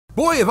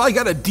Boy, have I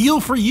got a deal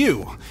for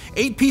you!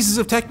 8 pieces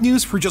of tech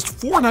news for just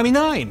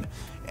 $4.99.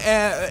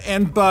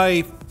 And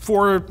by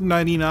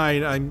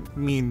 $4.99, I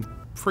mean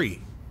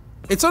free.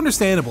 It's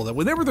understandable that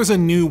whenever there's a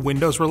new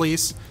Windows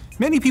release,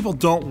 many people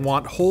don't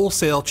want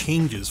wholesale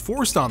changes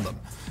forced on them.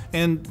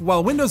 And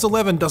while Windows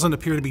 11 doesn't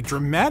appear to be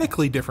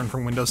dramatically different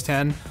from Windows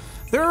 10,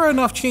 there are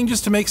enough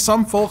changes to make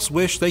some folks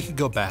wish they could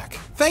go back.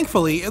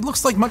 Thankfully, it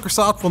looks like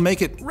Microsoft will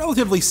make it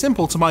relatively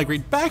simple to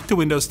migrate back to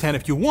Windows 10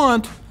 if you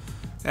want,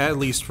 at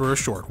least for a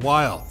short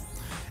while.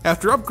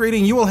 After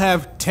upgrading, you will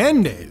have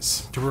 10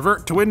 days to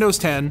revert to Windows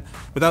 10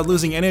 without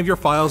losing any of your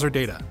files or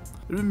data.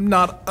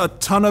 Not a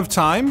ton of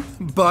time,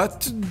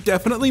 but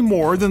definitely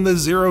more than the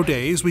 0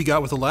 days we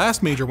got with the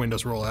last major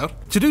Windows rollout.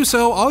 To do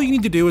so, all you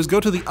need to do is go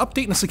to the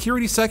Update and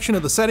Security section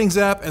of the Settings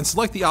app and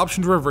select the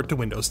option to revert to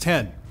Windows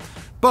 10.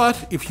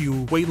 But if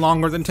you wait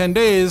longer than 10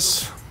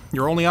 days,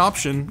 your only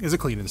option is a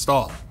clean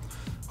install.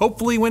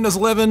 Hopefully Windows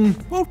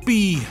 11 won't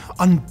be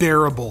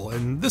unbearable,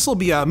 and this will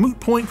be a moot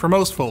point for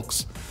most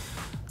folks.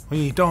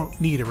 We don't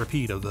need a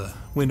repeat of the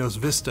Windows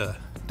Vista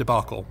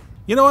debacle.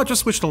 You know what,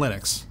 just switch to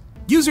Linux.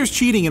 Users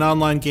cheating in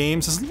online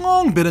games has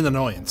long been an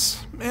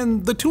annoyance,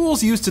 and the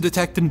tools used to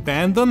detect and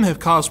ban them have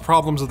caused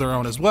problems of their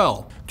own as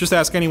well. Just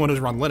ask anyone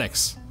who's run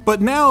Linux. But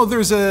now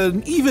there's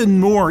an even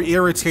more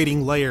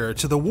irritating layer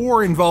to the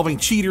war involving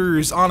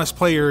cheaters, honest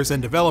players,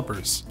 and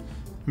developers: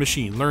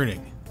 machine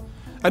learning.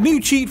 A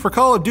new cheat for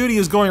Call of Duty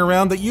is going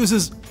around that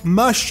uses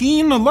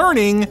machine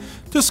learning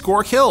to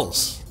score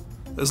kills.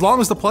 As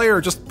long as the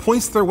player just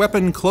points their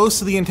weapon close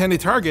to the intended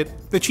target,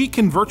 the cheat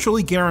can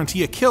virtually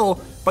guarantee a kill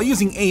by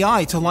using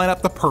AI to line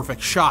up the perfect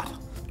shot.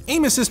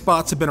 Aim assist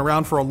bots have been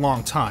around for a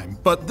long time,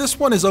 but this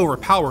one is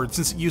overpowered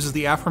since it uses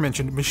the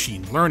aforementioned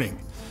machine learning.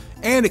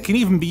 And it can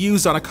even be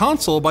used on a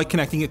console by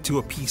connecting it to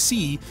a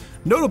PC,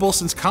 notable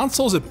since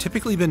consoles have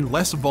typically been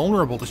less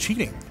vulnerable to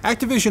cheating.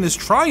 Activision is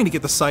trying to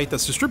get the site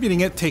that's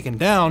distributing it taken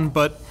down,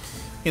 but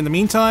in the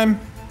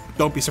meantime,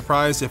 don't be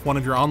surprised if one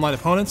of your online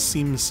opponents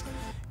seems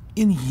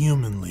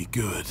inhumanly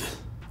good.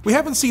 We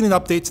haven't seen an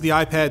update to the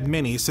iPad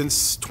mini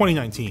since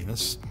 2019,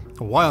 that's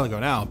a while ago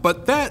now,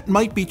 but that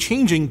might be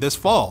changing this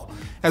fall,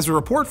 as a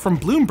report from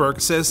Bloomberg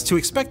says to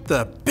expect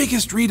the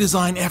biggest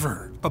redesign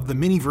ever of the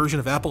mini version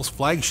of Apple's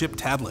flagship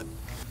tablet.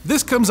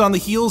 This comes on the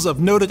heels of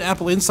noted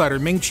Apple insider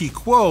Ming-Chi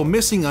Kuo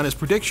missing on his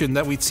prediction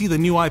that we'd see the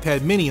new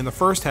iPad mini in the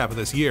first half of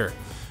this year.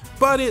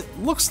 But it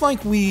looks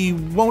like we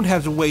won't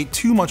have to wait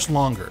too much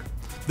longer.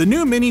 The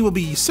new Mini will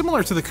be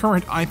similar to the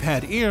current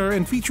iPad Air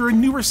and feature a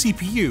newer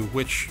CPU,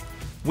 which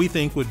we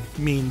think would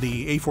mean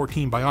the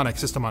A14 Bionic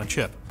system on a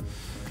chip.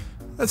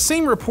 That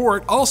same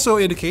report also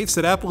indicates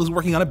that Apple is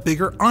working on a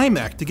bigger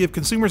iMac to give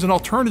consumers an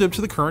alternative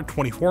to the current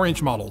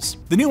 24-inch models.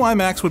 The new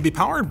iMacs would be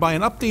powered by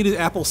an updated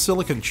Apple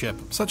Silicon chip,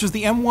 such as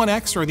the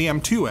M1X or the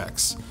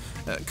M2X.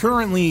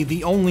 Currently,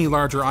 the only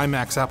larger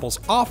iMacs Apple's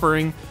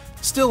offering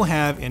still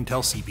have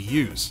Intel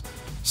CPUs,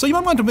 so you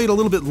might want to wait a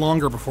little bit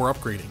longer before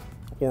upgrading,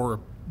 or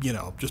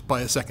just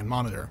buy a second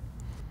monitor.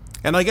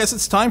 And I guess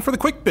it's time for the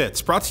Quick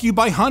Bits, brought to you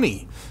by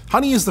Honey.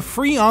 Honey is the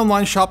free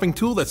online shopping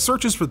tool that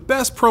searches for the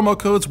best promo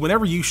codes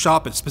whenever you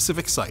shop at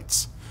specific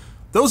sites.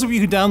 Those of you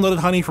who downloaded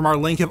Honey from our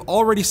link have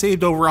already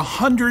saved over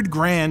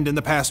 $100,000 in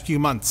the past few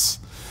months.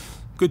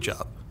 Good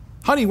job.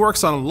 Honey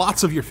works on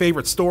lots of your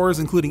favorite stores,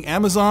 including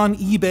Amazon,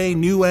 eBay,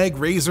 Newegg,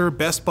 Razer,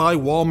 Best Buy,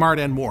 Walmart,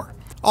 and more.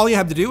 All you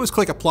have to do is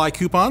click Apply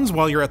Coupons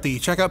while you're at the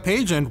checkout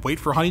page and wait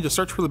for Honey to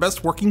search for the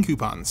best working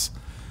coupons.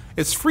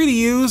 It's free to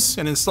use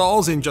and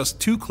installs in just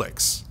 2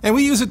 clicks. And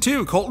we use it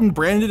too. Colton,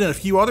 Brandon, and a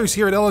few others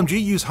here at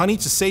LMG use Honey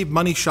to save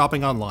money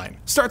shopping online.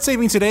 Start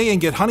saving today and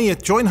get Honey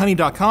at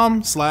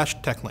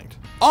joinhoney.com/techlinked.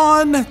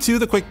 On to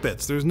the Quick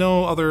Bits. There's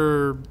no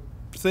other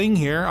thing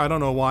here. I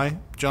don't know why.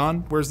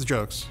 John, where's the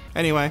jokes?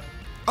 Anyway.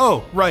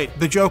 Oh, right.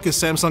 The joke is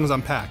Samsung's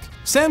Unpacked.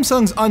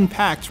 Samsung's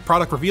Unpacked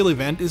product reveal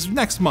event is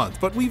next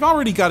month, but we've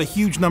already got a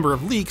huge number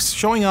of leaks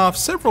showing off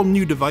several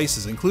new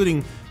devices,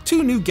 including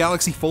 2 new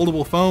Galaxy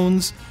foldable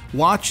phones,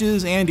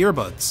 watches, and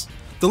earbuds.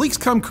 The leaks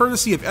come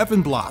courtesy of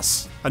Evan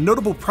Blass, a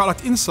notable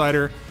product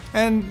insider,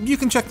 and you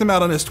can check them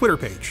out on his Twitter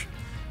page.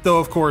 Though,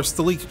 of course,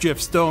 the leaked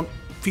GIFs don't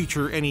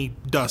feature any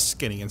dust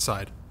getting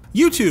inside.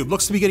 YouTube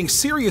looks to be getting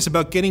serious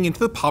about getting into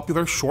the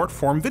popular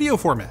short-form video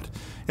format,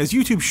 as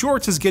YouTube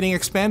Shorts is getting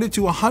expanded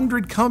to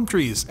 100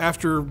 countries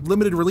after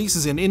limited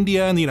releases in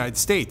India and the United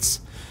States.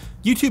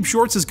 YouTube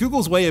Shorts is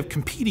Google's way of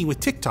competing with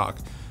TikTok,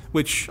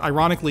 which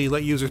ironically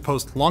let users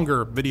post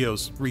longer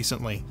videos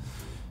recently.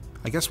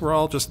 I guess we're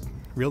all just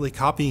really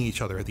copying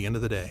each other at the end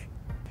of the day.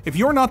 If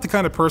you're not the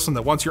kind of person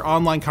that wants your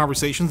online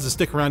conversations to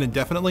stick around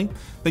indefinitely,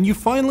 then you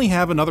finally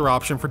have another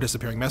option for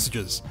disappearing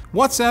messages.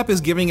 WhatsApp is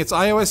giving its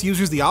iOS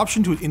users the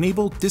option to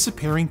enable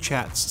disappearing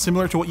chats,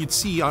 similar to what you'd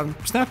see on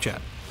Snapchat.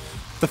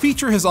 The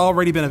feature has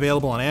already been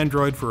available on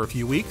Android for a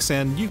few weeks,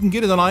 and you can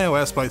get it on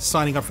iOS by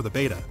signing up for the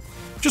beta.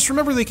 Just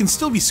remember they can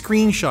still be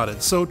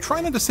screenshotted, so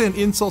try not to send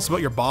insults about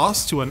your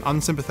boss to an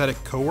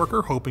unsympathetic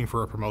coworker hoping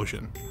for a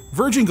promotion.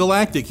 Virgin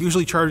Galactic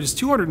usually charges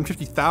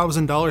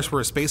 $250,000 for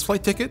a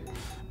spaceflight ticket,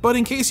 but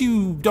in case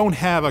you don't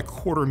have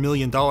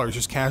 $250,000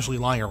 just casually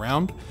lying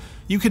around,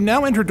 You can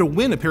now enter to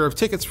win a pair of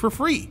tickets for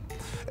free.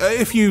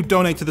 If you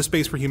donate to the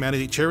Space for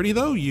Humanity charity,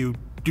 though, you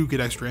do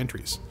get extra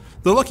entries.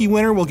 The lucky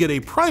winner will get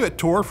a private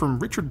tour from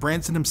Richard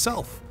Branson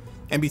himself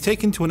and be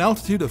taken to an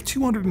altitude of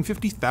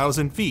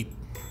 250,000 feet.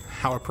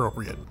 How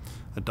appropriate.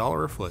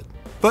 $1 a foot.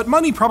 But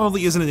money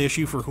probably isn't an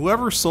issue for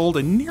whoever sold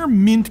a near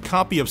mint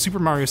copy of Super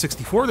Mario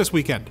 64 this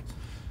weekend.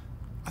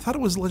 I thought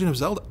it was Legend of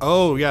Zelda.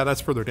 Oh yeah, that's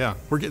further down.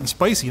 We're getting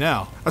spicy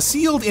now. A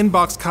sealed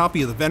in-box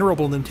copy of the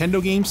venerable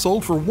Nintendo game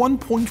sold for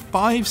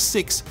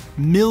 $1.56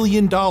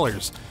 million,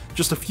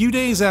 just a few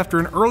days after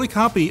an early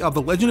copy of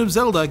The Legend of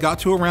Zelda got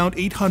to around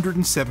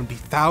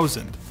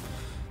 870,000.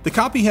 The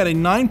copy had a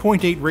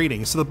 9.8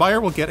 rating, so the buyer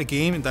will get a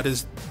game that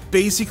is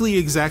basically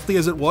exactly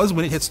as it was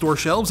when it hit store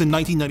shelves in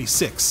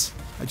 1996.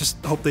 I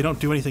just hope they don't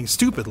do anything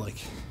stupid like,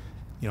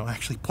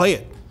 actually play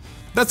it.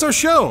 That's our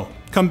show.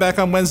 Come back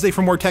on Wednesday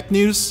for more tech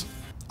news,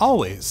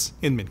 always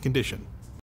in mint condition.